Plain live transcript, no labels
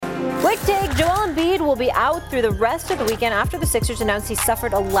Quick take, Joel Embiid will be out through the rest of the weekend after the Sixers announced he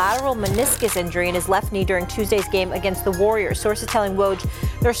suffered a lateral meniscus injury in his left knee during Tuesday's game against the Warriors. Sources telling Woj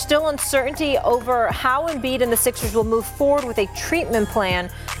there's still uncertainty over how Embiid and the Sixers will move forward with a treatment plan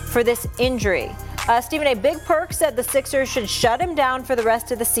for this injury. Stephen A. Big Perk said the Sixers should shut him down for the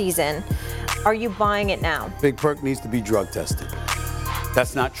rest of the season. Are you buying it now? Big Perk needs to be drug tested.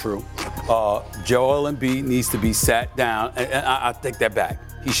 That's not true. Joel Embiid needs to be sat down. And I take that back.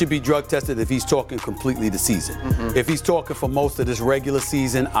 He should be drug tested if he's talking completely the season. If he's talking for most of this regular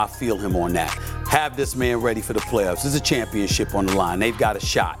season, I feel him on that. Have this man ready for the playoffs. There's a championship on the line. They've got a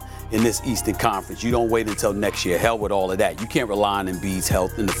shot in this Eastern Conference. You don't wait until next year. Hell with all of that. You can't rely on Embiid's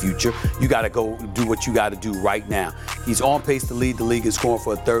health in the future. You got to go do what you got to do right now. He's on pace to lead the league in scoring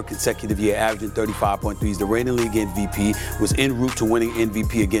for a third consecutive year, averaging 35.3. He's the reigning league MVP, was en route to winning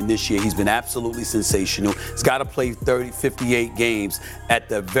MVP again this year. He's been absolutely sensational. He's got to play 58 games at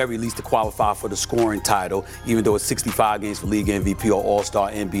the very least to qualify for the scoring title, even though it's 65 games for league MVP or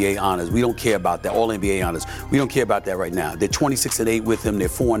All-Star NBA honors. We don't care about that. All NBA honors. We don't care about that right now. They're 26-8 with him. They're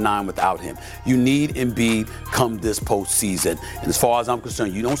 4-9 without him. You need Embiid come this postseason. And as far as I'm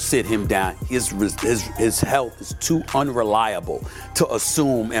concerned, you don't sit him down. His health is too unreliable to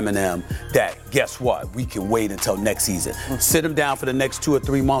assume, Eminem, that guess what? We can wait until next season. Sit him down for the next 2 or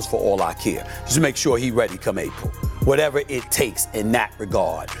 3 months for all I care. Just make sure he's ready come April. Whatever it takes in that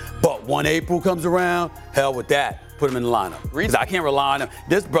regard. But when April comes around, hell with that. Put him in the lineup. Because I can't rely on him.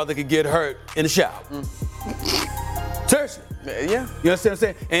 This brother could get hurt in the shower. Seriously. Yeah. You understand what I'm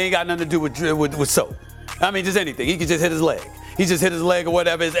saying? It ain't got nothing to do with soap. I mean, just anything. He could just hit his leg. He just hit his leg or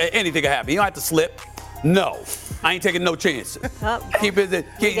whatever. Anything can happen. You don't have to slip. No. I ain't taking no chances.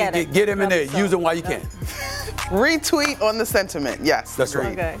 Get him in there. Use him while you can. Retweet on the sentiment. Yes. That's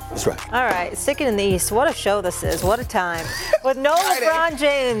right. Okay. That's right. All right. Sticking in the East. What a show this is. What a time. With no LeBron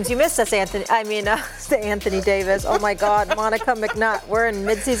James. You missed us, Anthony. Anthony Davis. Oh, my God. Monica McNutt. We're in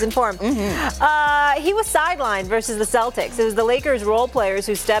midseason form. He was sidelined versus the Celtics. It was the Lakers role players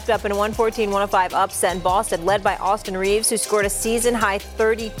who stepped up in a 114-105 upset in Boston, led by Austin Reeves, who scored a season-high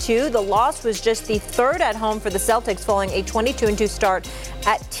 32. The loss was just the third at home for the Celtics, following a 22-2 start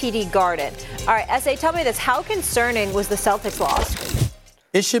at TD Garden. All right, S.A., tell me this. How concerning was the Celtics loss?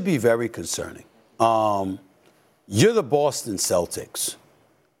 It should be very concerning. You're the Boston Celtics.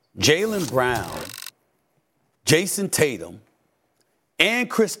 Jaylen Brown, Jason Tatum, and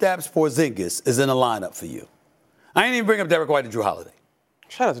Kristaps Porzingis is in the lineup for you. I ain't even bring up Derek White and Drew Holiday.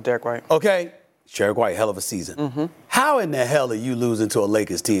 Shout out to Derek White. Okay? Derek White, hell of a season. How in the hell are you losing to a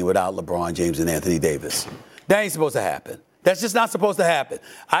Lakers team without LeBron James and Anthony Davis? That ain't supposed to happen. That's just not supposed to happen.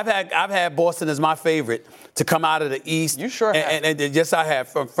 I've had Boston as my favorite to come out of the East. You sure have. And yes, I have.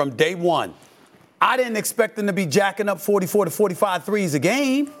 From day one. I didn't expect them to be jacking up 44 to 45 threes a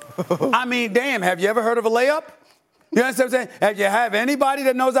game. I mean, damn, have you ever heard of a layup? You understand what I'm saying? Have anybody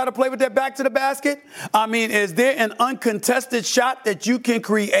that knows how to play with their back to the basket? I mean, is there an uncontested shot that you can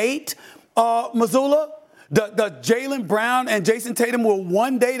create, Missoula? The Jaylen Brown and Jason Tatum will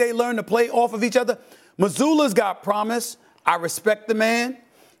one day they learn to play off of each other. Missoula's got promise. I respect the man.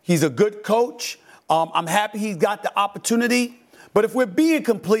 He's a good coach. I'm happy he's got the opportunity. But if we're being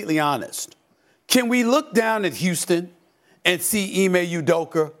completely honest, can we look down at Houston and see Ime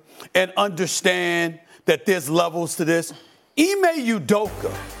Udoka and understand that there's levels to this? Ime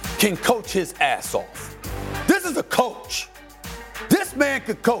Udoka can coach his ass off. This is a coach. This man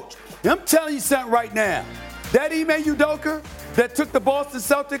could coach. And I'm telling you something right now. That Ime Udoka that took the Boston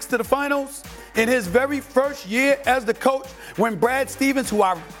Celtics to the finals in his very first year as the coach, when Brad Stevens, who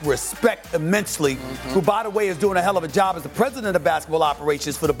I respect immensely, who, by the way, is doing a hell of a job as the president of basketball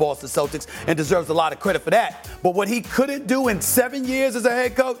operations for the Boston Celtics and deserves a lot of credit for that. But what he couldn't do in 7 years as a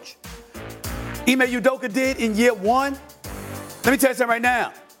head coach, Ime Udoka did in year one. Let me tell you something right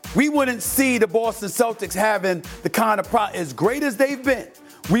now. We wouldn't see the Boston Celtics having the kind of as great as they've been.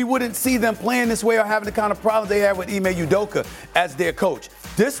 We wouldn't see them playing this way or having the kind of problems they have with Ime Udoka as their coach.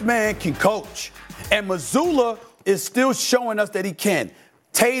 This man can coach. And Missoula is still showing us that he can.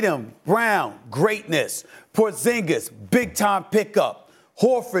 Tatum, Brown, greatness. Porzingis, big-time pickup.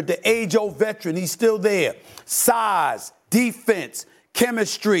 Horford, the age-old veteran, he's still there. Size, defense,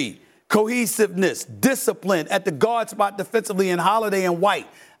 chemistry, cohesiveness, discipline at the guard spot defensively in Holiday and White.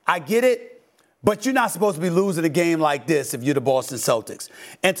 I get it. But you're not supposed to be losing a game like this if you're the Boston Celtics.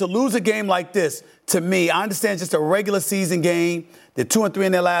 And to lose a game like this, to me, I understand it's just a regular season game. They're 2-3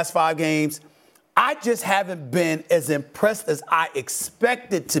 in their last 5 games. I just haven't been as impressed as I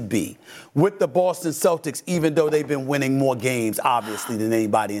expected to be with the Boston Celtics, even though they've been winning more games, obviously, than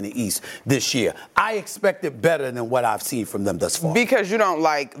anybody in the East this year. I expected better than what I've seen from them thus far. Because you don't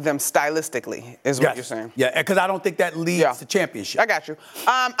like them stylistically, is what you're saying. Yeah, because I don't think that leads to championship. I got you.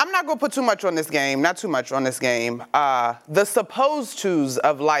 I'm not going to put too much on this game, not too much on this game. The supposed tos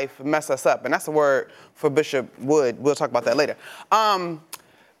of life mess us up, and that's a word for Bishop Wood. We'll talk about that later.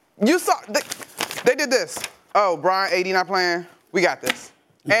 You saw, they did this. Oh, Brian, AD not playing? We got this.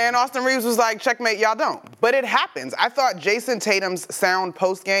 And Austin Reeves was like, checkmate, y'all don't. But it happens. I thought Jason Tatum's sound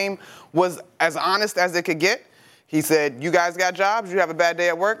post-game was as honest as it could get. He said, you guys got jobs, you have a bad day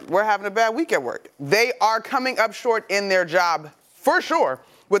at work, we're having a bad week at work. They are coming up short in their job, for sure,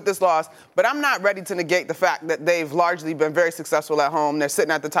 with this loss. But I'm not ready to negate the fact that they've largely been very successful at home. They're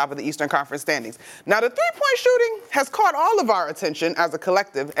sitting at the top of the Eastern Conference standings. Now, the three-point shooting has caught all of our attention as a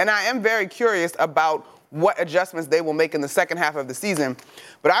collective, and I am very curious about what adjustments they will make in the second half of the season.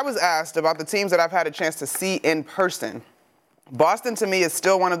 But I was asked about the teams that I've had a chance to see in person. Boston, to me, is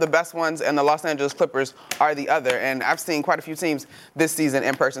still one of the best ones, and the Los Angeles Clippers are the other. And I've seen quite a few teams this season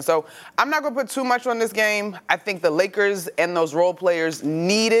in person. So I'm not going to put too much on this game. I think the Lakers and those role players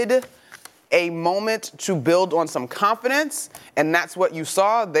needed a moment to build on some confidence, and that's what you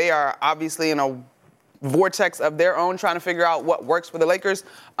saw. They are obviously in a vortex of their own trying to figure out what works for the Lakers.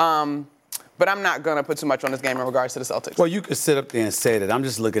 But I'm not going to put too much on this game in regards to the Celtics. Well, you could sit up there and say that. I'm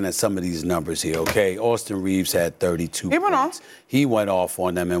just looking at some of these numbers here, okay? Austin Reeves had 32 points. Went off. He went off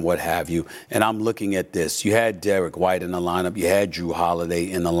on them and what have you. And I'm looking at this. You had Derek White in the lineup. You had Drew Holiday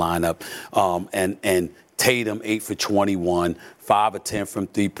in the lineup. And Tatum, 8 for 21, 5 of 10 from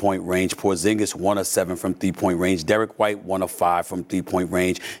three-point range. Porzingis, 1 of 7 from three-point range. Derek White, 1 of 5 from three-point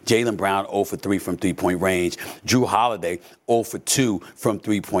range. Jaylen Brown, 0 for 3 from three-point range. Drew Holiday, 0 for 2 from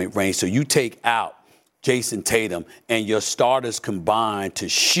three-point range. So you take out Jason Tatum and your starters combine to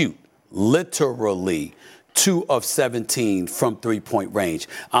shoot literally 2 of 17 from three-point range.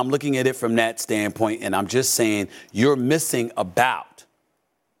 I'm looking at it from that standpoint, and I'm just saying you're missing about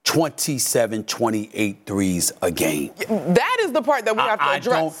 27, 28 threes a game. That is the part that we have to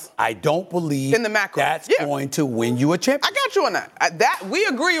address. I don't believe in the macro. That's going to win you a championship. I got you on that. We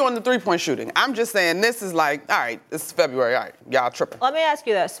agree on the three-point shooting. I'm just saying this is like, all right, this is February. All right, y'all tripping. Let me ask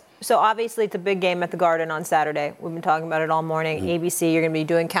you this. So obviously it's a big game at the Garden on Saturday. We've been talking about it all morning. Mm-hmm. ABC, you're going to be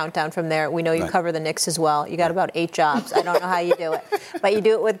doing countdown from there. We know you cover the Knicks as well. You got about 8 jobs. I don't know how you do it, but you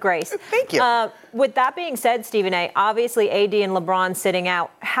do it with grace. Thank you. With that being said, Stephen A., obviously AD and LeBron sitting out.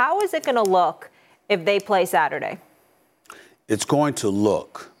 How is it going to look if they play Saturday? It's going to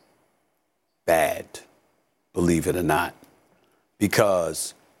look bad, believe it or not,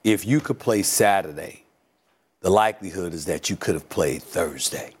 because if you could play Saturday, the likelihood is that you could have played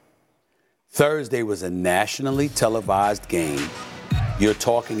Thursday. Thursday was a nationally televised game. You're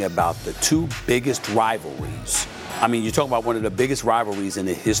talking about the 2 biggest rivalries. I mean, you're talking about one of the biggest rivalries in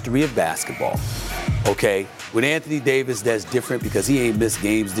the history of basketball. Okay? With Anthony Davis, that's different because he ain't missed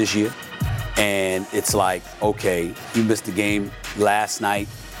games this year. And it's like, okay, he missed the game last night.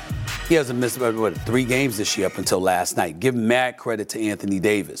 He hasn't missed, 3 games this year up until last night. Give mad credit to Anthony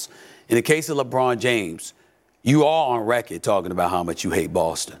Davis. In the case of LeBron James, you are on record talking about how much you hate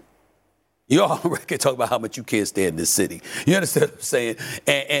Boston. You're on record talking about how much you can't stand this city. You understand what I'm saying?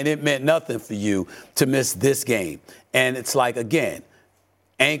 And it meant nothing for you to miss this game. And it's like, again,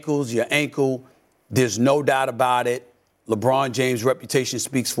 ankle's your ankle. There's no doubt about it. LeBron James' reputation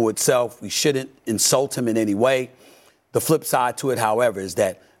speaks for itself. We shouldn't insult him in any way. The flip side to it, however, is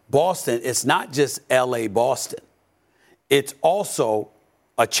that Boston, it's not just L.A. Boston. It's also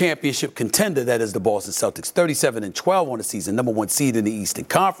a championship contender that is the Boston Celtics. 37-12 on the season, number 1 seed in the Eastern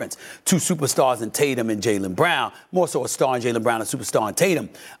Conference. 2 superstars in Tatum and Jaylen Brown. More so a star in Jaylen Brown, a superstar in Tatum.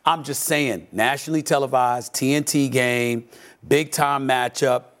 I'm just saying, nationally televised, TNT game, big-time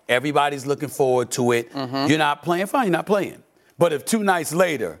matchup. Everybody's looking forward to it. Mm-hmm. You're not playing, fine, you're not playing. But if 2 nights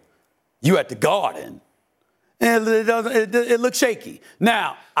later, you at the Garden, it looks shaky.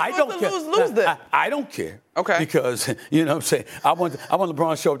 Now, I don't care. Lose this. I don't care. Okay. Because, you know what I'm saying, I want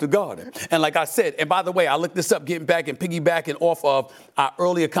LeBron to show up to the Garden. And like I said, and by the way, I looked this up, getting back and piggybacking off of our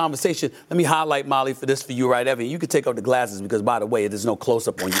earlier conversation. Let me highlight, Molly, for you right, Evan. You can take off the glasses because, by the way, there's no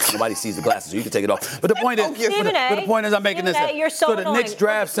close-up on you. Nobody sees the glasses, so you can take it off. But the point is, I'm making this up. You're so the Knicks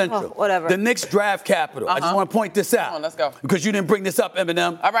draft central. Whatever. The Knicks draft capital. I just want to point this out. Come on, let's go. Because you didn't bring this up,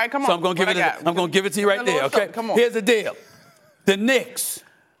 Eminem. All right, come on. So I'm going to give it to you right there, okay? Come on. Here's the deal. The Knicks,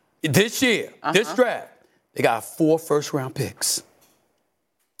 this year, this draft, they got 4 first-round picks.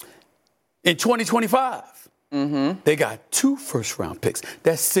 In 2025, They got 2 first-round picks.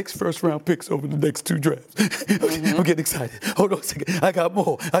 That's 6 first-round picks over the next 2 drafts. I'm getting excited. Hold on a second. I got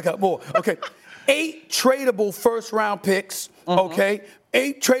more. Okay. 8 tradable first-round picks. Okay.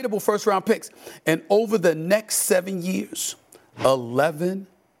 8 tradable first-round picks. And over the next 7 years, 11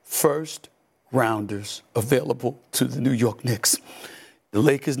 first-rounders available to the New York Knicks. The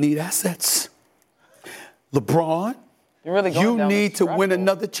Lakers need assets. LeBron, you need to win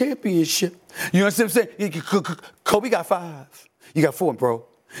another championship. You know what I'm saying? Kobe got 5. You got 4, bro.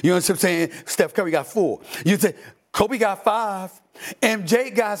 You know what I'm saying? Steph Curry got 4. You say Kobe got 5.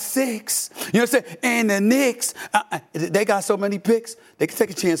 MJ got 6. You know what I'm saying? And the Knicks, they got so many picks, they can take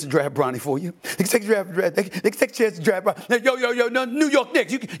a chance to draft Bronny for you. They can take a chance to draft Bronny. Yo, no, New York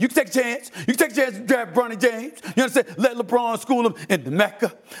Knicks, you can take a chance. You can take a chance to draft Bronny James. You know what I'm saying? Let LeBron school him in the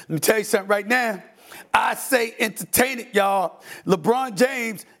Mecca. Let me tell you something right now. I say entertain it, y'all. LeBron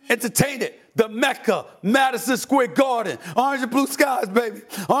James, entertain it. The Mecca, Madison Square Garden, orange and blue skies, baby.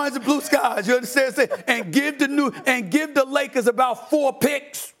 Orange and blue skies. You understand? And give the Lakers about 4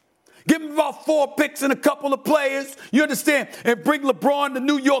 picks. Give them about 4 picks and a couple of players. You understand? And bring LeBron to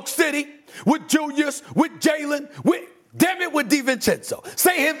New York City with Julius, with Jalen, with DiVincenzo.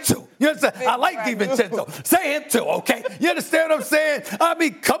 Say him too. You understand? I like DiVincenzo. Say him too, okay? You understand what I'm saying? I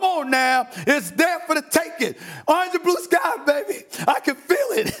mean, come on now. It's there for the taking. Orange and blue sky, baby. I can feel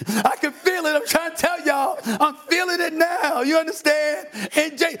it. I'm trying to tell y'all. I'm feeling it now. You understand?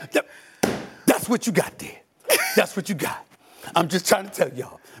 And Jay, that's what you got there. That's what you got. I'm just trying to tell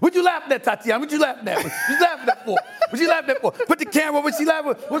y'all. What you laughing at, Tatiana? What you laughing at? What you laughing at for? What you laughing at for? Put the camera. What she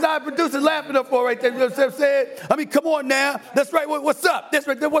laughing? What's our producer laughing up for right there? You know what I'm saying? I mean, come on now. That's right. What's up? That's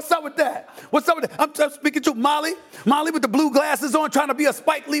right there. What's up with that? What's up with that? I'm speaking to Molly. Molly with the blue glasses on, trying to be a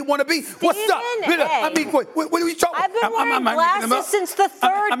Spike Lee wannabe. What's up? I mean, what are you talking? I've been wearing glasses since the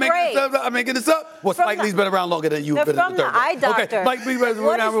 3rd grade. I'm making this up. Well, Spike Lee's been around longer than you. They're from the eye doctor. Okay, Spike Lee was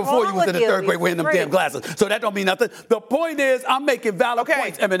around before you was in the 3rd grade wearing them damn glasses. So that don't mean nothing. The point is, I'm making valid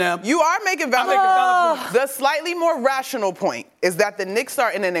points, Eminem. You are making valid points. The slightly more rational point is that the Knicks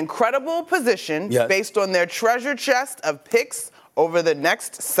are in an incredible position based on their treasure chest of picks over the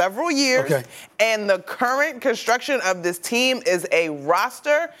next several years. Okay. And the current construction of this team is a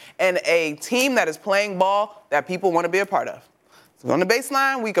roster and a team that is playing ball that people want to be a part of. So on the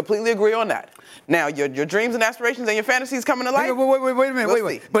baseline, we completely agree on that. Now, your dreams and aspirations and your fantasies coming to life? Wait a minute.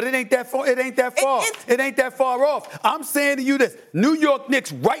 Wait. But it ain't that far. It ain't that far off. I'm saying to you this. New York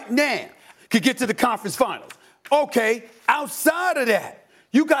Knicks right now could get to the conference finals. Okay, outside of that,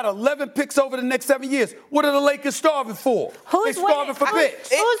 you got 11 picks over the next 7 years. What are the Lakers starving for? Who's starving for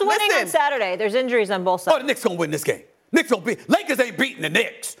picks. Who's winning on Saturday? There's injuries on both sides. Oh, the Knicks gonna win this game. Lakers ain't beating the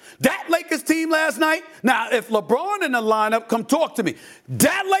Knicks. That Lakers team last night, now if LeBron in the lineup, come talk to me.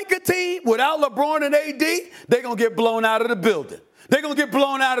 That Lakers team, without LeBron and AD, they're going to get blown out of the building. They're going to get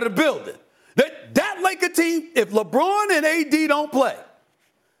blown out of the building. That Lakers team, if LeBron and AD don't play,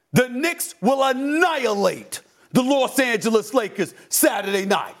 the Knicks will annihilate the Los Angeles Lakers Saturday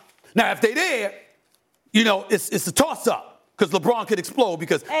night. Now, if they're there, you know, it's a toss-up. Because LeBron could explode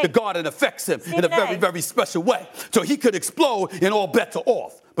because the Garden affects him in a very, very special way. So he could explode and all bets are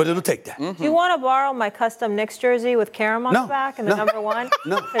off. But it'll take that. Do you want to borrow my custom Knicks jersey with Karam on the back and the number 1?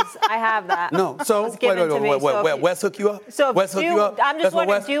 No. Because I have that. No. So, wait. Wes hook you up? So Wes hook you up? I'm just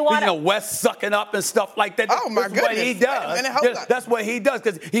wondering, do you want to? Wes sucking up and stuff like that. Oh, my goodness. That's what he does. That's what he does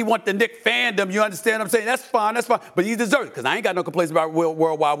because he wants the Knicks fandom. You understand what I'm saying? That's fine. But he deserves it because I ain't got no complaints about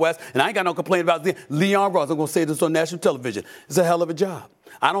Worldwide West and I ain't got no complaint about Leon Ross. I'm going to say this on national television. It's a hell of a job.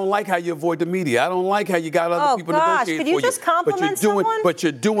 I don't like how you avoid the media. I don't like how you got other people negotiating for you. Could you just compliment someone? But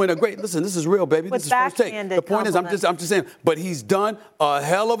you're doing a great. Listen, this is real, baby. This is first take. The point is, I'm just saying. But he's done a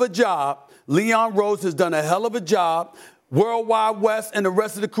hell of a job. Leon Rose has done a hell of a job. Worldwide West and the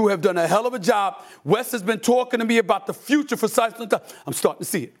rest of the crew have done a hell of a job. West has been talking to me about the future for such a time. I'm starting to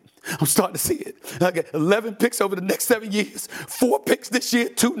see it. I got 11 picks over the next 7 years, 4 picks this year,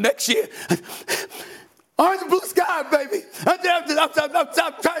 2 next year. Orange and blue sky, baby. I'm trying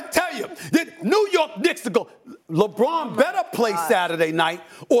to tell you. The New York Knicks are going. LeBron better play Saturday night,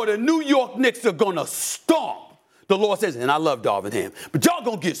 or the New York Knicks are going to stomp the Los Angeles. And I love Darvin Ham, but y'all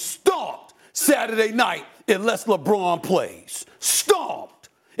going to get stomped Saturday night unless LeBron plays. Stomped.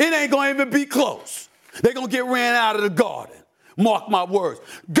 It ain't going to even be close. They're going to get ran out of the Garden. Mark my words.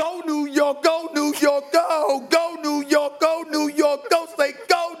 Go New York, go New York, go. Go New York, go New York, go. Say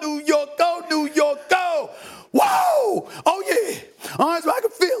go New York, go New York, go. Whoa! Oh, yeah. I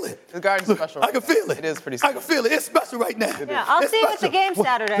can feel it. The Garden's special. I can feel it. It is pretty special. I can feel it. It's special right now. Yeah, I'll see you at the game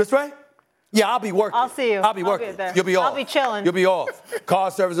Saturday. That's right. Yeah, I'll be working. I'll see you. I'll be working. there. You'll be off. I'll be chilling. You'll be off.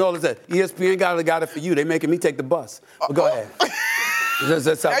 Car service, all of that. ESPN got it for you. They making me take the bus. But go ahead.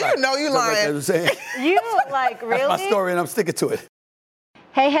 That's now you know you lying. That's what I'm saying. You, like, really? That's my story, and I'm sticking to it.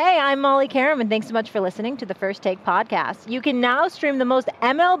 Hey, I'm Molly Karam, and thanks so much for listening to the First Take podcast. You can now stream the most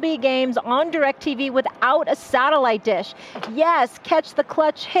MLB games on DirecTV without a satellite dish. Yes, catch the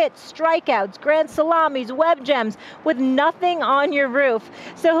clutch hits, strikeouts, grand salamis, web gems with nothing on your roof.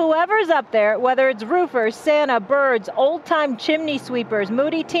 So whoever's up there, whether it's roofers, Santa, birds, old-time chimney sweepers,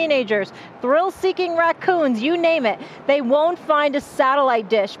 moody teenagers, thrill-seeking raccoons, you name it, they won't find a satellite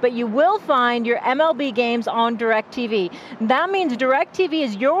dish, but you will find your MLB games on DirecTV. That means DirecTV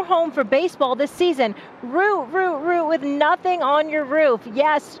is your home for baseball this season. Root with nothing on your roof.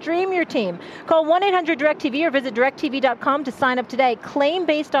 Yes, stream your team. Call 1-800-DirecTV or visit directtv.com to sign up today. Claim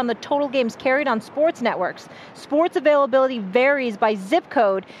based on the total games carried on sports networks. Sports availability varies by zip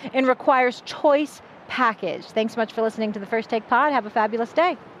code and requires choice package. Thanks so much for listening to the First Take Pod. Have a fabulous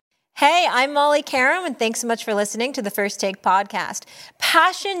day. Hey, I'm Molly Karam, and thanks so much for listening to the First Take podcast.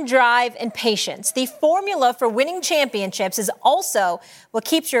 Passion, drive, and patience. The formula for winning championships is also what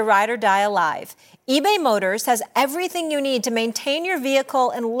keeps your ride or die alive. eBay Motors has everything you need to maintain your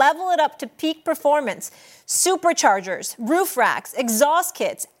vehicle and level it up to peak performance. Superchargers, roof racks, exhaust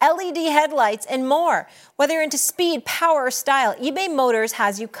kits, LED headlights, and more. Whether you're into speed, power, or style, eBay Motors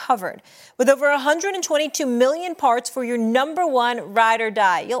has you covered. With over 122 million parts for your number one ride or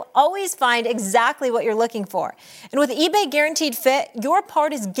die, you'll always find exactly what you're looking for. And with eBay Guaranteed Fit, your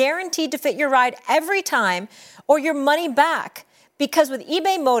part is guaranteed to fit your ride every time or your money back. Because with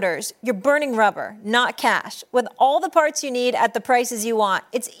eBay Motors, you're burning rubber, not cash. With all the parts you need at the prices you want,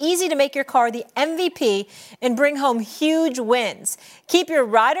 it's easy to make your car the MVP and bring home huge wins. Keep your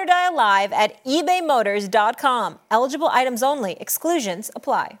ride or die alive at ebaymotors.com. Eligible items only. Exclusions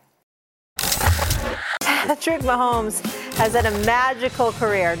apply. Patrick Mahomes has had a magical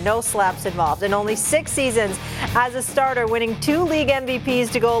career, no slaps involved, and only 6 seasons as a starter, winning 2 league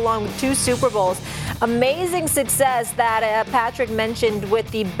MVPs to go along with 2 Super Bowls. Amazing success that Patrick mentioned with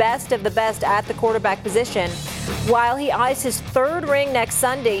the best of the best at the quarterback position. While he eyes his 3rd ring next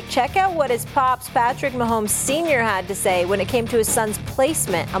Sunday, check out what his pops, Patrick Mahomes Sr., had to say when it came to his son's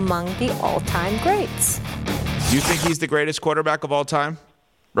placement among the all-time greats. Do you think he's the greatest quarterback of all time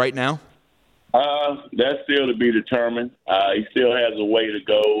right now? That's still to be determined. He still has a way to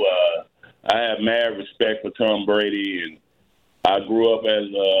go. I have mad respect for Tom Brady, and I grew up as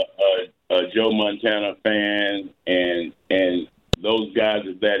a Joe Montana fan, and those guys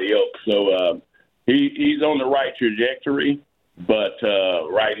is that ilk. So he's on the right trajectory, but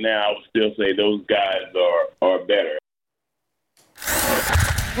right now I would still say those guys are better.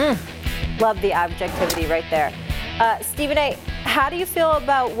 Love the objectivity right there. Stephen A., how do you feel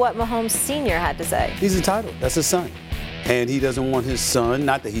about what Mahomes Sr. had to say? He's entitled. That's his son. And he doesn't want his son,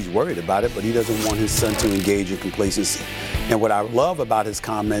 not that he's worried about it, but he doesn't want his son to engage in complacency. And what I love about his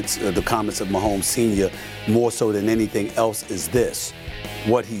comments, the comments of Mahomes Sr., more so than anything else, is this.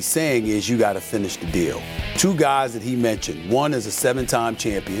 What he's saying is you got to finish the deal. 2 guys that he mentioned, one is a 7-time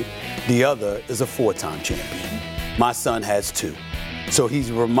champion, the other is a 4-time champion. My son has 2. So he's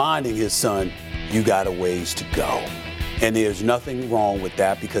reminding his son, you got a ways to go. And there's nothing wrong with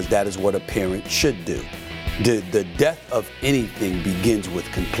that because that is what a parent should do. The death of anything begins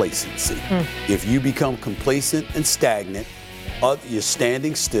with complacency. If you become complacent and stagnant, you're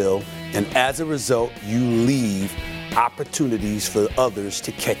standing still, and as a result, you leave opportunities for others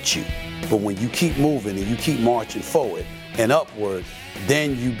to catch you. But when you keep moving and you keep marching forward and upward,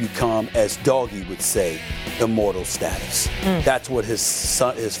 then you become, as Doggy would say, immortal status. That's what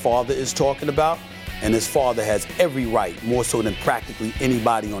his father is talking about. And his father has every right, more so than practically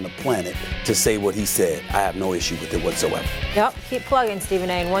anybody on the planet, to say what he said. I have no issue with it whatsoever. Yep, keep plugging, Stephen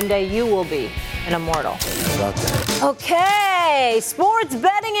A., and one day you will be an immortal. About that. Okay, sports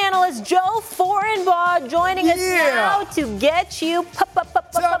betting analyst Joe Foreign-Baugh joining us now to get you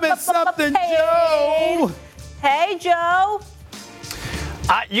Tell me something, paid. Joe. Hey, Joe.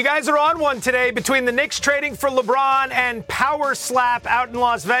 You guys are on one today between the Knicks trading for LeBron and Power Slap out in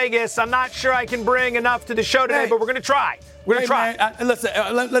Las Vegas. I'm not sure I can bring enough to the show today, but we're going to try. We're going to try. Man,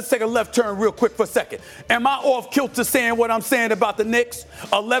 let's take a left turn real quick for a second. Am I off kilter saying what I'm saying about the Knicks?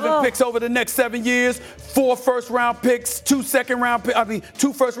 11 picks over the next 7 years, 4 first-round picks, 2 second-round picks.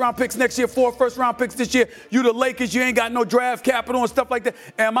 2 first-round picks next year, 4 first-round picks this year. You the Lakers, you ain't got no draft capital and stuff like that.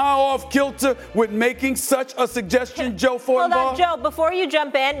 Am I off kilter with making such a suggestion, Joe Foreign-Baugh? Hold on, Joe, before you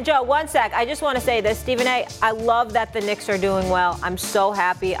jump in. Joe, one sec. I just want to say this. Stephen A., I love that the Knicks are doing well. I'm so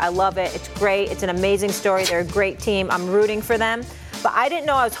happy. I love it. It's great. It's an amazing story. They're a great team. I'm rooting for them. But I didn't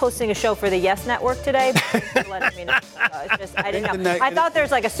know I was hosting a show for the Yes Network today. Thanks for letting me know. It's just, I didn't know. I thought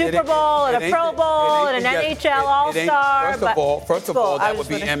there's like a Super Bowl and a Pro Bowl and an NHL All-Star. First of all, that would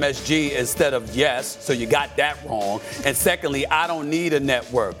be MSG instead of Yes, so you got that wrong. And secondly, I don't need a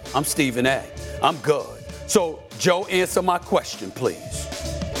network. I'm Stephen A. I'm good. So, Joe, answer my question, please.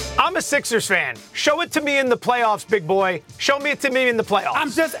 I'm a Sixers fan. Show it to me in the playoffs, big boy. Show me it to me in the playoffs.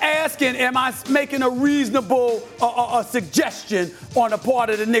 I'm just asking, am I making a reasonable suggestion on the part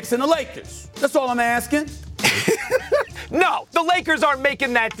of the Knicks and the Lakers? That's all I'm asking. No, the Lakers aren't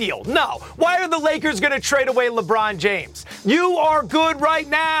making that deal. No. Why are the Lakers going to trade away LeBron James? You are good right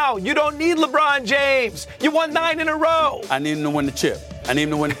now. You don't need LeBron James. You won 9 in a row. I need him to win the chip.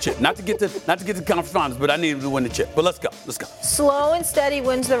 Not to get to conference finals, but I need him to win the chip. But let's go. Slow and steady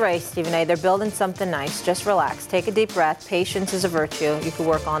wins the race, Stephen A. They're building something nice. Just relax. Take a deep breath. Patience is a virtue. You can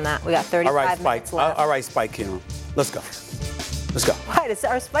work on that. We got 35 minutes left. All right, Spike Keenum. Let's go. What,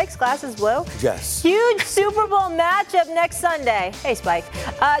 are Spike's glasses blue? Yes. Huge Super Bowl matchup next Sunday. Hey, Spike.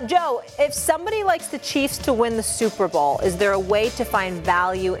 Joe, if somebody likes the Chiefs to win the Super Bowl, is there a way to find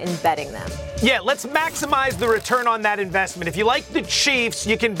value in betting them? Yeah, let's maximize the return on that investment. If you like the Chiefs,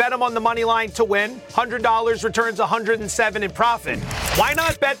 you can bet them on the money line to win. $100 returns $107 in profit. Why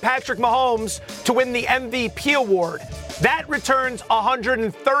not bet Patrick Mahomes to win the MVP award? That returns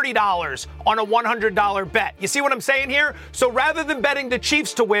 $130 on a $100 bet. You see what I'm saying here? So rather than betting the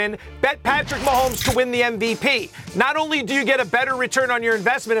Chiefs to win, bet Patrick Mahomes to win the MVP. Not only do you get a better return on your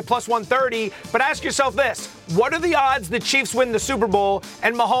investment at plus 130, but ask yourself this. What are the odds the Chiefs win the Super Bowl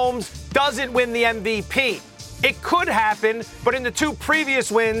and Mahomes doesn't win the MVP? It could happen, but in the 2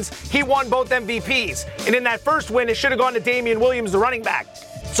 previous wins, he won both MVPs. And in that first win, it should have gone to Damian Williams, the running back.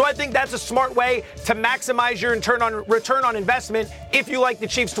 So I think that's a smart way to maximize your return on investment if you like the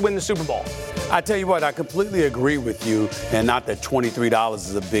Chiefs to win the Super Bowl. I tell you what, I completely agree with you, and not that $23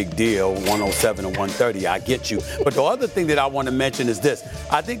 is a big deal, 107 and 130, I get you. But the other thing that I want to mention is this.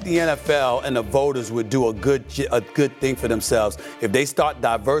 I think the NFL and the voters would do a good thing for themselves if they start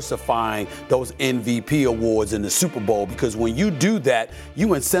diversifying those MVP awards in the Super Bowl, because when you do that, you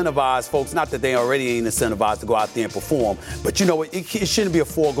incentivize folks, not that they already ain't incentivized to go out there and perform, but you know, it shouldn't be a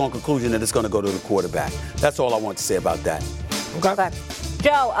foregone conclusion that it's going to go to the quarterback. That's all I want to say about that. Okay.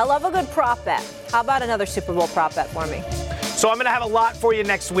 Joe, I love a good prop bet. How about another Super Bowl prop bet for me? So I'm going to have a lot for you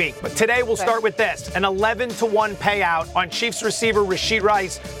next week, but today we'll start with this, an 11-1 payout on Chiefs receiver Rashee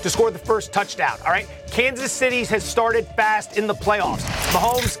Rice to score the first touchdown, all right? Kansas City has started fast in the playoffs.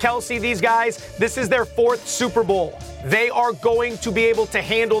 Mahomes, Kelsey, these guys, this is their 4th Super Bowl. They are going to be able to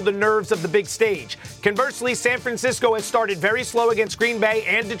handle the nerves of the big stage. Conversely, San Francisco has started very slow against Green Bay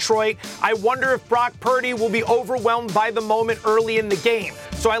and Detroit. I wonder if Brock Purdy will be overwhelmed by the moment early in the game.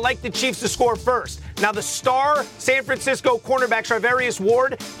 So I like the Chiefs to score first. Now, the star San Francisco cornerback, Charvarius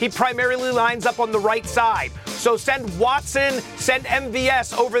Ward, he primarily lines up on the right side. So send Watson, send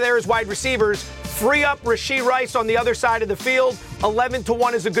MVS over there as wide receivers. Free up Rashee Rice on the other side of the field.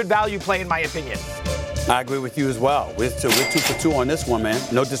 11-1 is a good value play, in my opinion. I agree with you as well. We're 2 for 2 on this one, man.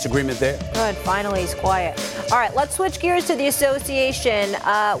 No disagreement there. Good. Finally, he's quiet. All right, let's switch gears to the association.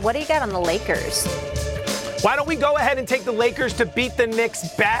 What do you got on the Lakers? Why don't we go ahead and take the Lakers to beat the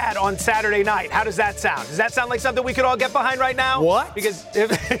Knicks bad on Saturday night? How does that sound? Does that sound like something we could all get behind right now? What? Because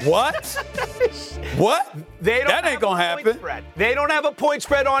What? What? That ain't gonna happen. They don't have a point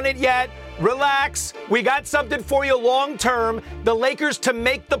spread on it yet. Relax. We got something for you long term. The Lakers to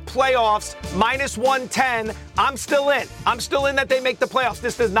make the playoffs, minus 110. I'm still in. I'm still in that they make the playoffs.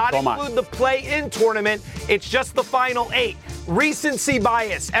 This does not include the play-in tournament. It's just the final 8. Recency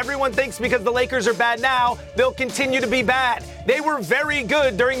bias. Everyone thinks because the Lakers are bad now, they'll continue to be bad. They were very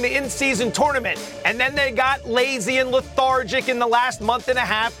good during the in-season tournament, and then they got lazy and lethargic in the last month and a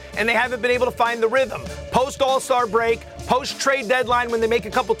half, and they haven't been able to find the rhythm. Post-All-Star break, post-trade deadline when they make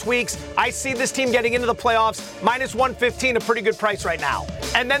a couple tweaks, I see this team getting into the playoffs, minus 115, a pretty good price right now.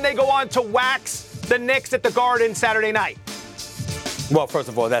 And then they go on to wax the Knicks at the Garden Saturday night. Well, first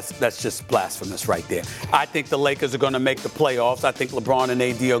of all, that's just blasphemous right there. I think the Lakers are going to make the playoffs. I think LeBron and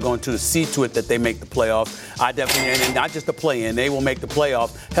AD are going to see to it that they make the playoffs. I definitely, and not just the play-in, they will make the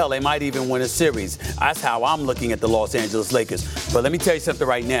playoffs. Hell, they might even win a series. That's how I'm looking at the Los Angeles Lakers. But let me tell you something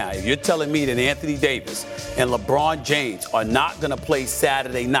right now. If you're telling me that Anthony Davis and LeBron James are not going to play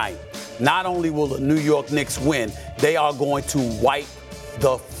Saturday night, not only will the New York Knicks win, they are going to wipe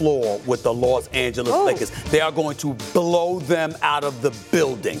the floor with the Los Angeles Lakers. They are going to blow them out of the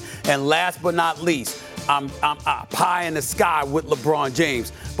building. And last but not least, I'm pie in the sky with LeBron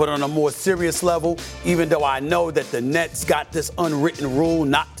James. But on a more serious level, even though I know that the Nets got this unwritten rule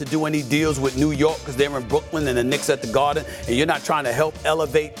not to do any deals with New York because they're in Brooklyn and the Knicks at the Garden, and you're not trying to help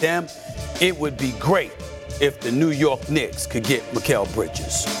elevate them, it would be great if the New York Knicks could get Mikal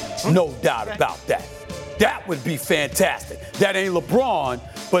Bridges. No doubt about that. That would be fantastic. That ain't LeBron,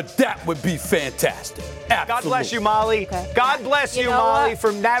 but that would be fantastic. Absolutely. God bless you, Molly. Okay. God bless you, Molly,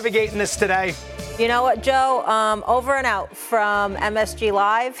 for navigating this today. You know what, Joe? Over and out from MSG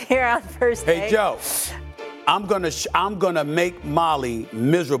Live here on First Take. Hey, Joe. I'm gonna make Molly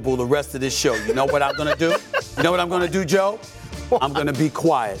miserable the rest of this show. You know what I'm gonna do? You know what I'm gonna do, Joe? I'm gonna be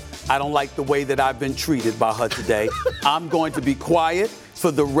quiet. I don't like the way that I've been treated by her today. I'm going to be quiet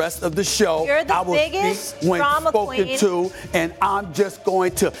for the rest of the show. You're the I will biggest speak when drama spoken queen. to, and I'm just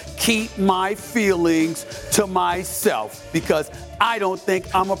going to keep my feelings to myself because I don't think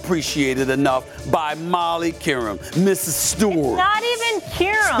I'm appreciated enough by Molly Kiram, Mrs. Stewart. It's not even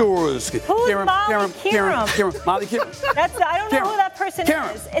Kiram. Who's Molly Kiram? Molly Kiram. I don't know who that person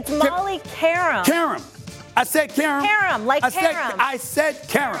is. It's Molly Kiram. Kiram. I said Kiram. Kiram, like Kiram. I said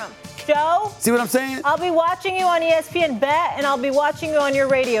Kiram. Joe, see what I'm saying? I'll be watching you on ESPN Bet, and I'll be watching you on your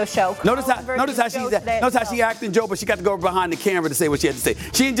radio show. Notice how she acting, Joe, but she got to go behind the camera to say what she had to say.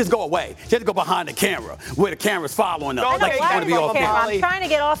 She didn't just go away. She had to go behind the camera where the camera's following her. Like she's going to be off camera. I'm trying to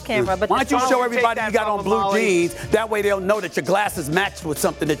get off camera, but why don't you show everybody you got on blue jeans? That way they'll know that your glasses match with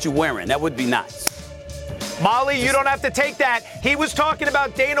something that you're wearing. That would be nice. Molly, you don't have to take that. He was talking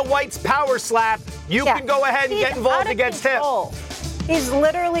about Dana White's power slap. You can go ahead and get involved against him. He's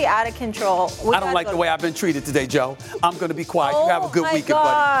literally out of control. I don't like the way I've been treated today, Joe. I'm going to be quiet. You have a good weekend,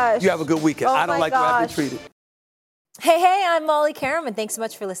 buddy. You have a good weekend. I don't like the way I've been treated. Hey, I'm Molly Karam, and thanks so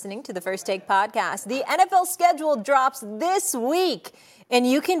much for listening to the First Take podcast. The NFL schedule drops this week, and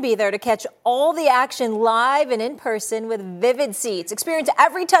you can be there to catch all the action live and in person with Vivid Seats. Experience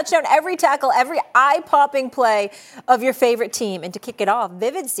every touchdown, every tackle, every eye-popping play of your favorite team. And to kick it off,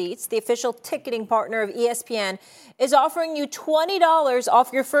 Vivid Seats, the official ticketing partner of ESPN, is offering you $20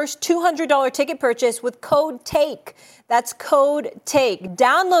 off your first $200 ticket purchase with code TAKE. That's code TAKE.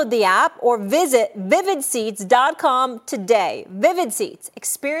 Download the app or visit vividseats.com today. Vivid Seats.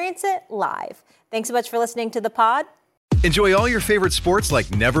 Experience it live. Thanks so much for listening to the pod. Enjoy all your favorite sports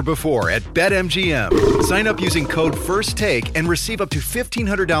like never before at BetMGM. Sign up using code FIRSTTAKE and receive up to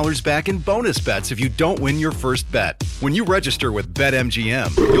 $1,500 back in bonus bets if you don't win your first bet. When you register with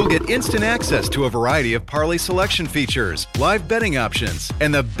BetMGM, you'll get instant access to a variety of parlay selection features, live betting options,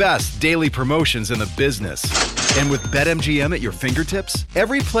 and the best daily promotions in the business. And with BetMGM at your fingertips,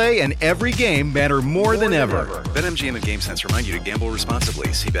 every play and every game matter more than ever. BetMGM and GameSense remind you to gamble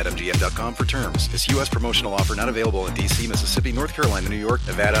responsibly. See BetMGM.com for terms. This U.S. promotional offer not available in D.C., Mississippi, North Carolina, New York,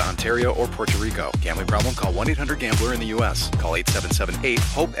 Nevada, Ontario, or Puerto Rico. Gambling problem? Call 1-800-GAMBLER in the U.S. Call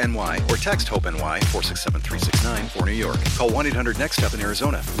 877-8-HOPE-NY or text HOPE-NY 467-369 for New York. Call 1-800-NEXT-STEP in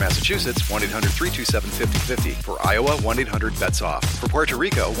Arizona. For Massachusetts, 1-800-327-5050. For Iowa, 1-800-BETS-OFF. For Puerto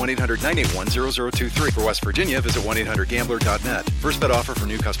Rico, 1-800-981-0023. For West Virginia, visit 1-800-GAMBLER.net. First bet offer for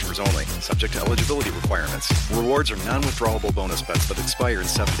new customers only. Subject to eligibility requirements. Rewards are non-withdrawable bonus bets that expire in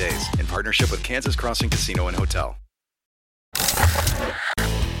 7 days. In partnership with Kansas Crossing Casino and Hotel.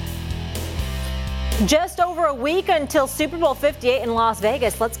 Just over a week until Super Bowl 58 in Las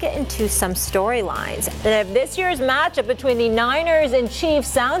Vegas. Let's get into some storylines. And if this year's matchup between the Niners and Chiefs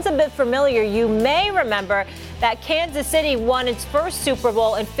sounds a bit familiar, you may remember that Kansas City won its first Super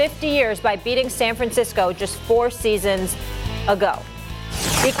Bowl in 50 years by beating San Francisco just 4 seasons ago.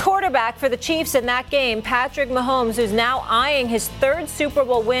 The quarterback for the Chiefs in that game, Patrick Mahomes, who's now eyeing his 3rd Super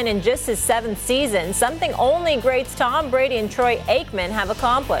Bowl win in just his 7th season, something only greats Tom Brady and Troy Aikman have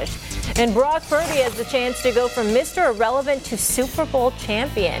accomplished. And Brock Purdy has the chance to go from Mr. Irrelevant to Super Bowl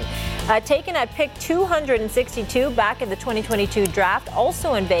champion. Taken at pick 262 back in the 2022 draft,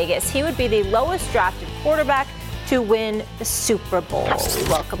 also in Vegas, he would be the lowest drafted quarterback to win the Super Bowl. We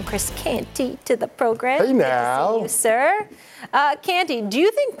welcome Chris Canty to the program. Hey now. Good to see you, sir. Canty, do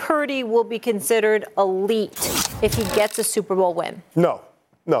you think Purdy will be considered elite if he gets a Super Bowl win?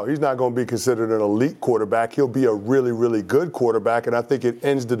 No, he's not going to be considered an elite quarterback. He'll be a really, really good quarterback, and I think it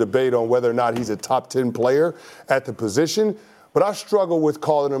ends the debate on whether or not he's a top 10 player at the position. But I struggle with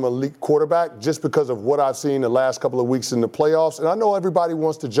calling him an elite quarterback just because of what I've seen the last couple of weeks in the playoffs. And I know everybody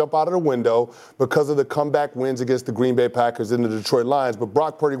wants to jump out of the window because of the comeback wins against the Green Bay Packers and the Detroit Lions. But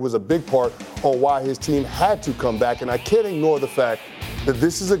Brock Purdy was a big part on why his team had to come back. And I can't ignore the fact that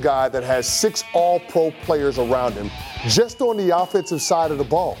this is a guy that has 6 all-pro players around him just on the offensive side of the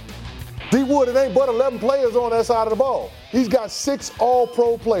ball. D. Wood, it ain't but 11 players on that side of the ball. He's got 6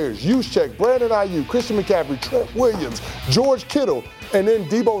 all-pro players. Juszczyk, Brandon Ayuk, Christian McCaffrey, Trent Williams, George Kittle, and then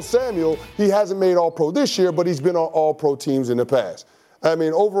Deebo Samuel. He hasn't made all-pro this year, but he's been on all-pro teams in the past. I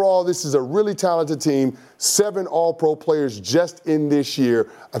mean, overall, this is a really talented team. 7 all-pro players just in this year.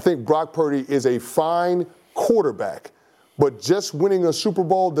 I think Brock Purdy is a fine quarterback, but just winning a Super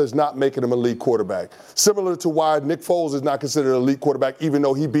Bowl does not make him an elite quarterback. Similar to why Nick Foles is not considered an elite quarterback, even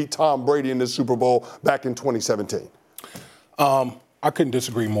though he beat Tom Brady in the Super Bowl back in 2017. I couldn't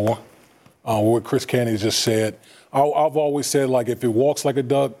disagree more with what Chris Canty just said. I've always said, like, if it walks like a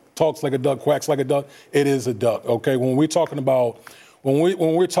duck, talks like a duck, quacks like a duck, it is a duck, okay? When we're talking about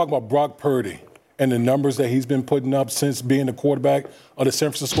Brock Purdy and the numbers that he's been putting up since being the quarterback of the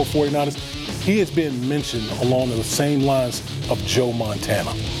San Francisco 49ers, he has been mentioned along the same lines of Joe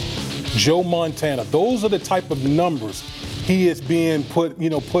Montana. Joe Montana, those are the type of numbers he is being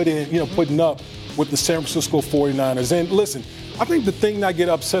putting up with the San Francisco 49ers. And listen, I think the thing that I get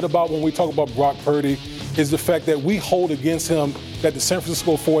upset about when we talk about Brock Purdy is the fact that we hold against him that the San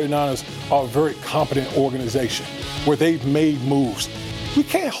Francisco 49ers are a very competent organization where they've made moves. We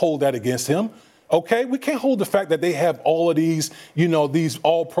can't hold that against him, okay? We can't hold the fact that they have all of these, these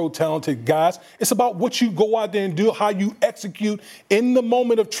all-pro talented guys. It's about what you go out there and do, how you execute in the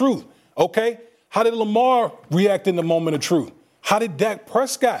moment of truth, okay? How did Lamar react in the moment of truth? How did Dak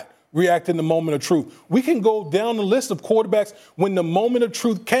Prescott react in the moment of truth? We can go down the list of quarterbacks when the moment of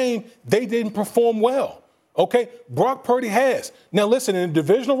truth came, they didn't perform well, okay? Brock Purdy has. Now, listen, in the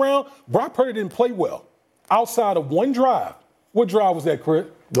divisional round, Brock Purdy didn't play well. Outside of one drive. What drive was that, Chris?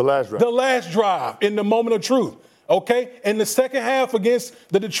 The last drive. The last drive in the moment of truth, okay? In the second half against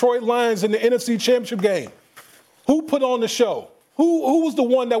the Detroit Lions in the NFC Championship game. Who put on the show? Who was the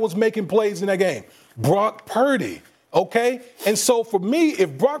one that was making plays in that game? Brock Purdy, okay? And so for me,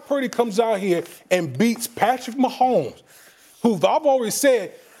 if Brock Purdy comes out here and beats Patrick Mahomes, who I've already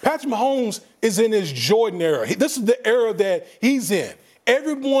said, Patrick Mahomes is in his Jordan era. This is the era that he's in.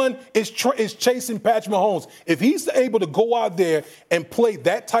 Everyone is chasing Patrick Mahomes. If he's able to go out there and play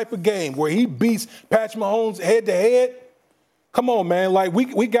that type of game where he beats Patrick Mahomes head to head, come on, man. Like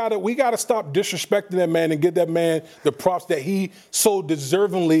we gotta stop disrespecting that man and give that man the props that he so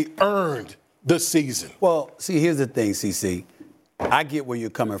deservingly earned this season. Well, see, here's the thing, CC. I get where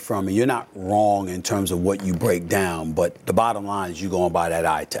you're coming from, and you're not wrong in terms of what you break down, but the bottom line is you're going by that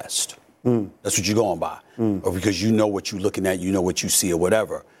eye test. That's what you're going by. Or because you know what you're looking at, you know what you see or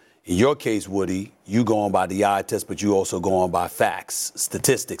whatever. In your case, Woody, you going by the eye test, but you also going by facts,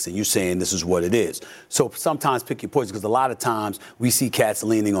 statistics, and you're saying this is what it is. So sometimes pick your poison, because a lot of times we see cats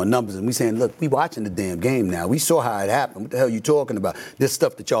leaning on numbers and we saying, look, we watching the damn game now. We saw how it happened. What the hell are you talking about? There's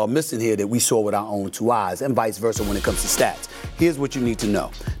stuff that y'all missing here that we saw with our own 2 eyes, and vice versa when it comes to stats. Here's what you need to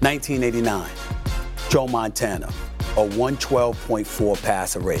know. 1989, Joe Montana, a 112.4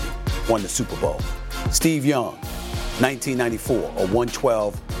 passer rating, won the Super Bowl. Steve Young, 1994, a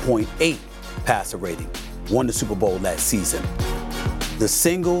 112.8 passer rating, won the Super Bowl that season. The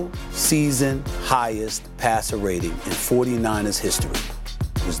single season highest passer rating in 49ers history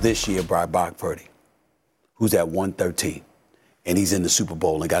was this year by Brock Purdy, who's at 113. And he's in the Super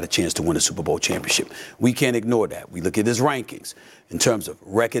Bowl and got a chance to win a Super Bowl championship. We can't ignore that. We look at his rankings in terms of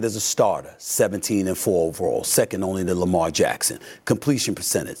record as a starter, 17-4 overall, second only to Lamar Jackson. Completion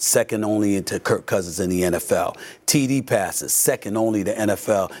percentage, second only to Kirk Cousins in the NFL. TD passes, second only to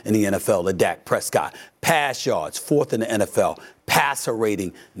NFL to Dak Prescott. Pass yards, fourth in the NFL. Passer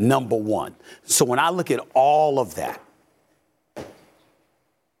rating, number 1. So when I look at all of that,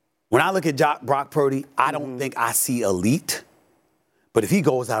 when I look at Brock Purdy, I don't think I see elite. But if he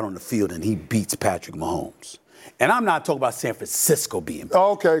goes out on the field and he beats Patrick Mahomes, and I'm not talking about San Francisco being beat.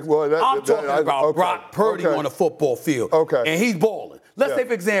 Okay, well, I'm talking about Brock Purdy on the football field. Okay. And he's balling. Let's say,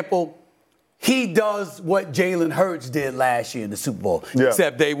 for example, he does what Jalen Hurts did last year in the Super Bowl,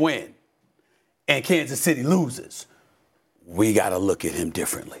 except they win. And Kansas City loses. We got to look at him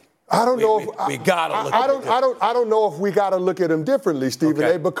differently. I don't know if we gotta look at him. I don't know if we gotta look at him differently, Stephen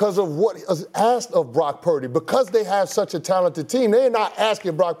A. Because of what is asked of Brock Purdy. Because they have such a talented team, they're not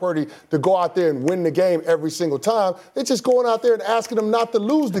asking Brock Purdy to go out there and win the game every single time. They're just going out there and asking him not to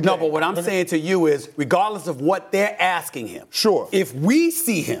lose the game. No, but what I'm saying to you is, regardless of what they're asking him, if we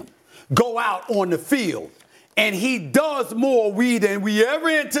see him go out on the field and he does more than we ever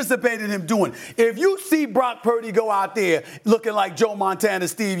anticipated him doing. If you see Brock Purdy go out there looking like Joe Montana,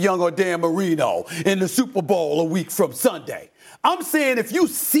 Steve Young, or Dan Marino in the Super Bowl a week from Sunday, I'm saying if you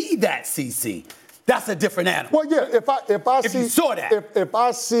see that, CC, That's a different animal. Well, yeah, if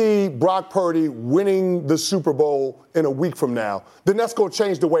I see Brock Purdy winning the Super Bowl in a week from now, then that's going to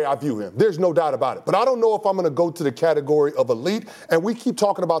change the way I view him. There's no doubt about it. But I don't know if I'm going to go to the category of elite. And we keep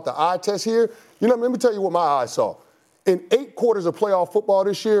talking about the eye test here. You know, let me tell you what my eyes saw. In 8 quarters of playoff football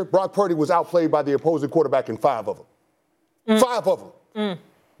this year, Brock Purdy was outplayed by the opposing quarterback in 5 of them. 5 of them.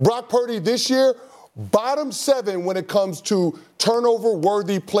 Brock Purdy this year, bottom 7 when it comes to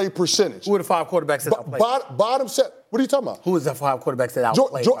turnover-worthy play percentage. Who are the 5 quarterbacks that outplayed? Bottom 7. What are you talking about? Who is the 5 quarterbacks that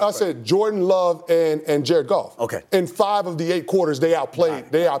outplayed? I said Jordan Love and Jared Goff. Okay. In 5 of the 8 quarters, they outplayed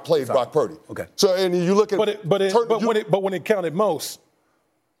Brock Purdy. Okay. So and you look at when it counted most,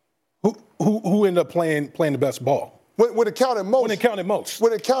 who ended up playing the best ball? When it counted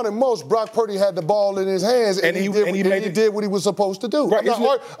most, Brock Purdy had the ball in his hands, and he did what he was supposed to do. Right,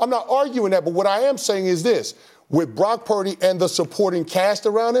 I'm not arguing that, but what I am saying is this. With Brock Purdy and the supporting cast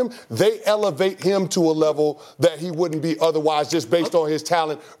around him, they elevate him to a level that he wouldn't be otherwise just based on his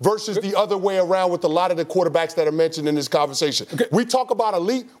talent versus the other way around with a lot of the quarterbacks that are mentioned in this conversation. Okay. We talk about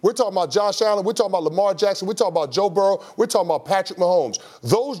elite. We're talking about Josh Allen. We're talking about Lamar Jackson. We're talking about Joe Burrow. We're talking about Patrick Mahomes.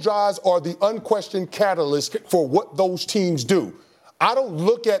 Those guys are the unquestioned catalyst for what those teams do. I don't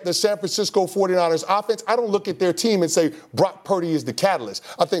look at the San Francisco 49ers offense. I don't look at their team and say Brock Purdy is the catalyst.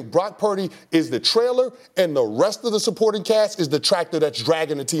 I think Brock Purdy is the trailer, and the rest of the supporting cast is the tractor that's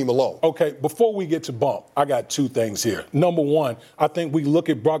dragging the team along. Okay, before we get to bump, I got 2 things here. Number one, I think we look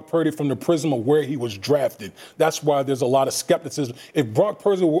at Brock Purdy from the prism of where he was drafted. That's why there's a lot of skepticism. If Brock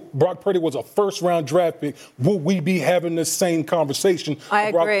Purdy was a first-round draft pick, would we be having this same conversation? I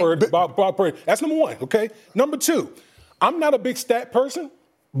agree. Brock Purdy. That's number one, okay? Number 2. I'm not a big stat person,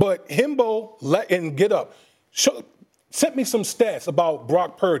 but Himbo and Get Up sent me some stats about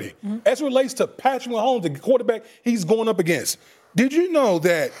Brock Purdy as it relates to Patrick Mahomes, the quarterback he's going up against. Did you know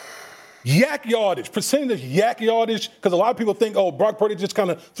that percentage yak yardage, because a lot of people think, Brock Purdy just kind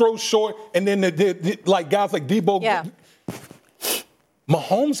of throws short, and then like guys like Debo. Yeah.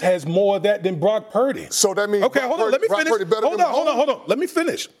 Mahomes has more of that than Brock Purdy. So that means okay, hold on, let me finish. Hold on. Let me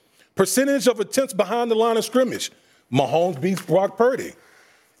finish. Percentage of attempts behind the line of scrimmage. Mahomes beats Brock Purdy.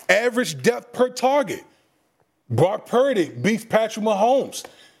 Average depth per target. Brock Purdy beats Patrick Mahomes.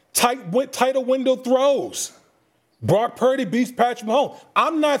 Tighter window throws. Brock Purdy beats Patrick Mahomes.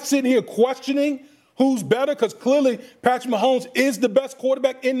 I'm not sitting here questioning who's better, because clearly Patrick Mahomes is the best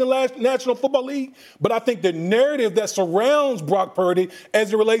quarterback in the last National Football League. But I think the narrative that surrounds Brock Purdy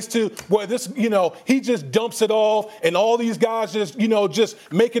as it relates to, he just dumps it off and all these guys just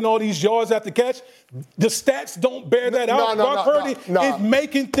making all these yards after catch. The stats don't bear that out. Brock Purdy is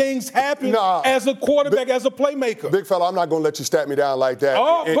making things happen as a quarterback, as a playmaker. Big fella, I'm not going to let you stat me down like that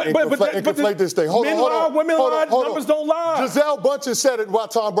and conflate this thing. Hold on. Women lie, numbers don't lie. Giselle Bundchen said it about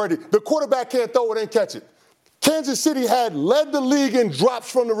Tom Brady. The quarterback can't throw it and catch it. Kansas City had led the league in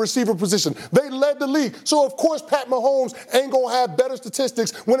drops from the receiver position. They led the league. So, of course, Pat Mahomes ain't going to have better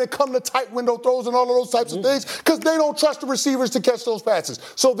statistics when it comes to tight window throws and all of those types of things, because they don't trust the receivers to catch those passes.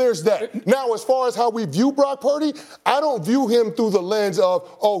 So there's that. Now, as far as how we view Brock Purdy, I don't view him through the lens of,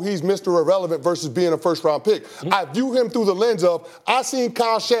 he's Mr. Irrelevant versus being a first-round pick. I view him through the lens of, I seen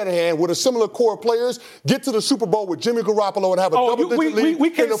Kyle Shanahan with a similar core of players get to the Super Bowl with Jimmy Garoppolo and have a double-digit lead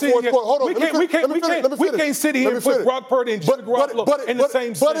in the fourth quarter. Hold on, let me finish. Here and put Brock Purdy and Jimmy Garoppolo in the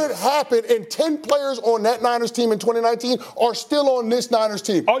same But it happened, and 10 players on that Niners team in 2019 are still on this Niners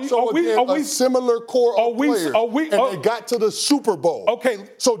team. A similar core of players, and they got to the Super Bowl. Okay.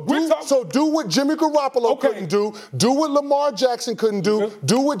 So do what Jimmy Garoppolo couldn't do what Lamar Jackson couldn't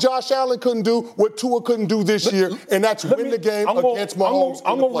do what Josh Allen couldn't do, what Tua couldn't do this year, and that's win the game against Mahomes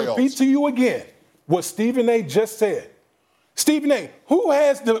I'm going to repeat to you again what Stephen A. just said. Stephen A., who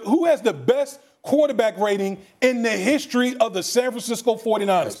has the best quarterback rating in the history of the San Francisco 49ers?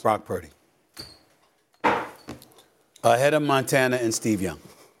 That's Brock Purdy. Ahead of Montana and Steve Young.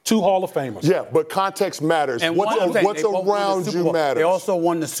 2 Hall of Famers. Yeah, but context matters. And what's around you matters. They also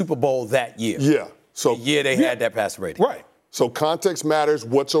won the Super Bowl that year. Yeah. So the year they had that passer rating. Right. So context matters.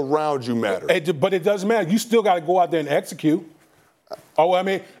 What's around you matters. But it doesn't matter. You still got to go out there and execute.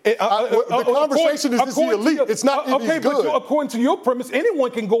 The conversation is the elite. It's not okay, good. But according to your premise,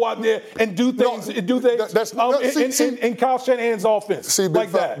 anyone can go out there and do things. In Kyle Shanahan's offense. See, big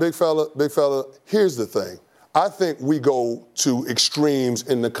fella. Here's the thing. I think we go to extremes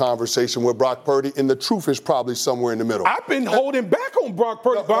in the conversation with Brock Purdy, and the truth is probably somewhere in the middle. I've been holding back on Brock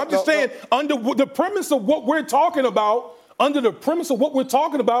Purdy, but I'm just saying, under the premise of what we're talking about,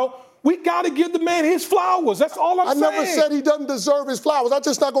 We got to give the man his flowers. That's all I'm saying. I never said he doesn't deserve his flowers. I'm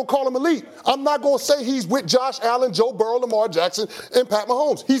just not going to call him elite. I'm not going to say he's with Josh Allen, Joe Burrow, Lamar Jackson, and Pat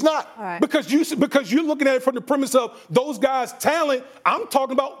Mahomes. He's not. All right. Because you're looking at it from the premise of those guys' talent. I'm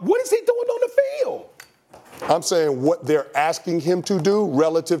talking about what is he doing on the field? I'm saying what they're asking him to do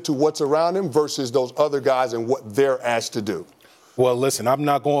relative to what's around him versus those other guys and what they're asked to do. Well, listen, I'm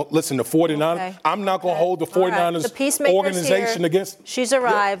not going to listen to 49ers. Okay. I'm not going to hold the 49ers organization here. Against. She's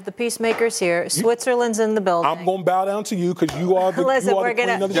arrived. Yeah. The Peacemaker's here. Switzerland's in the building. I'm going to bow down to you because you are the, listen, you are the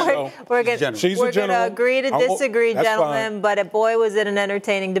queen of the show. We're going to agree to disagree, gentlemen, but boy, was it an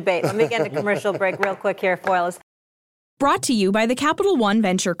entertaining debate. Let me get a commercial break real quick here, Foils. Brought to you by the Capital One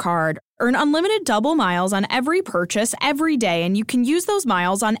Venture Card. Earn unlimited double miles on every purchase every day, and you can use those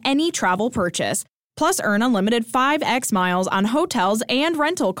miles on any travel purchase. Plus, earn unlimited 5x miles on hotels and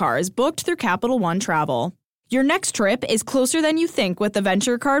rental cars booked through Capital One Travel. Your next trip is closer than you think with the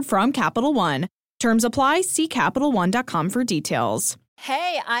Venture Card from Capital One. Terms apply. See CapitalOne.com for details.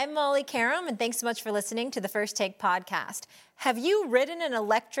 Hey, I'm Molly Karam, and thanks so much for listening to the First Take podcast. Have you ridden an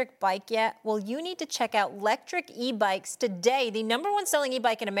electric bike yet? Well, you need to check out Electric E-Bikes today, the *1 selling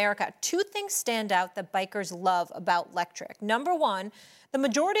e-bike in America. 2 things stand out that bikers love about electric. Number 1, the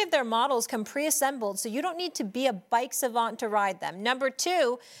majority of their models come pre-assembled, so you don't need to be a bike savant to ride them. Number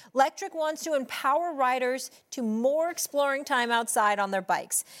 2, Electric wants to empower riders to more exploring time outside on their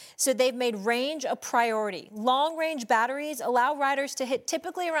bikes. So they've made range a priority. Long-range batteries allow riders to hit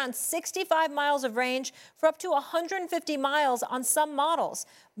typically around 65 miles of range for up to 150 miles on some models.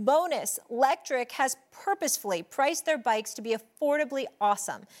 Bonus, Electric has purposefully priced their bikes to be affordably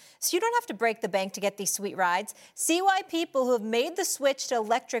awesome. So you don't have to break the bank to get these sweet rides. See why people who have made the switch to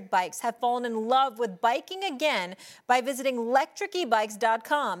electric bikes have fallen in love with biking again by visiting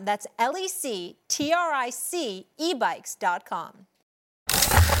electricebikes.com. That's LECTRIC ebikes.com.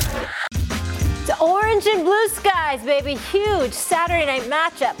 It's orange and blue skies, baby. Huge Saturday night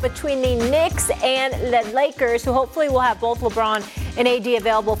matchup between the Knicks and the Lakers, who hopefully will have both LeBron and AD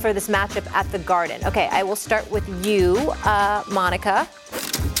available for this matchup at the Garden. Okay, I will start with you, Monica.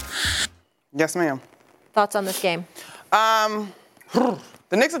 Yes, ma'am. Thoughts on this game? The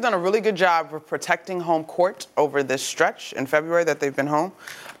Knicks have done a really good job of protecting home court over this stretch in February that they've been home.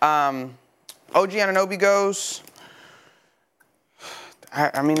 OG Anunoby goes.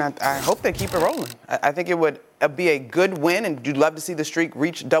 I hope they keep it rolling. I think it would be a good win, and you'd love to see the streak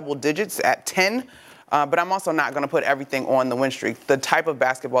reach double digits at 10. But I'm also not going to put everything on the win streak. The type of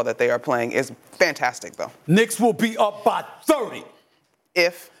basketball that they are playing is fantastic, though. Knicks will be up by 30.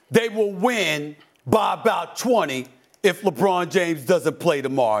 If they will win by about 20 if LeBron James doesn't play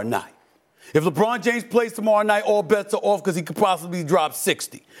tomorrow night. If LeBron James plays tomorrow night, all bets are off because he could possibly drop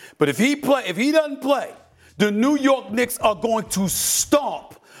 60. But if he doesn't play, the New York Knicks are going to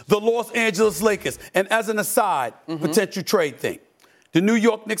stomp the Los Angeles Lakers. And as an aside, potential trade thing, the New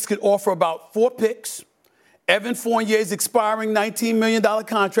York Knicks could offer about 4 picks, Evan Fournier's expiring $19 million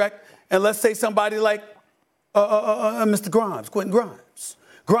contract, and let's say somebody like Mr. Grimes, Quentin Grimes.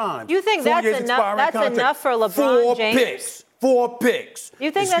 You think that's enough for LeBron James? 4 picks. You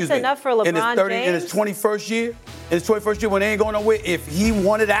think that's enough for LeBron James? In his 21st year, when they ain't going nowhere, if he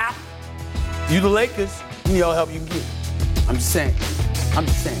wanted out, you the Lakers, you need all the help you can get. I'm just saying. I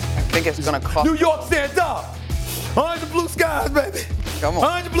think it's going to cost. New York, stand up. Orange and blue skies, baby. Come on.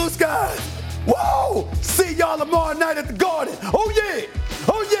 Orange and blue skies. Whoa! See y'all tomorrow night at the Garden. Oh, yeah.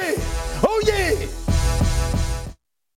 Oh, yeah. Oh, yeah.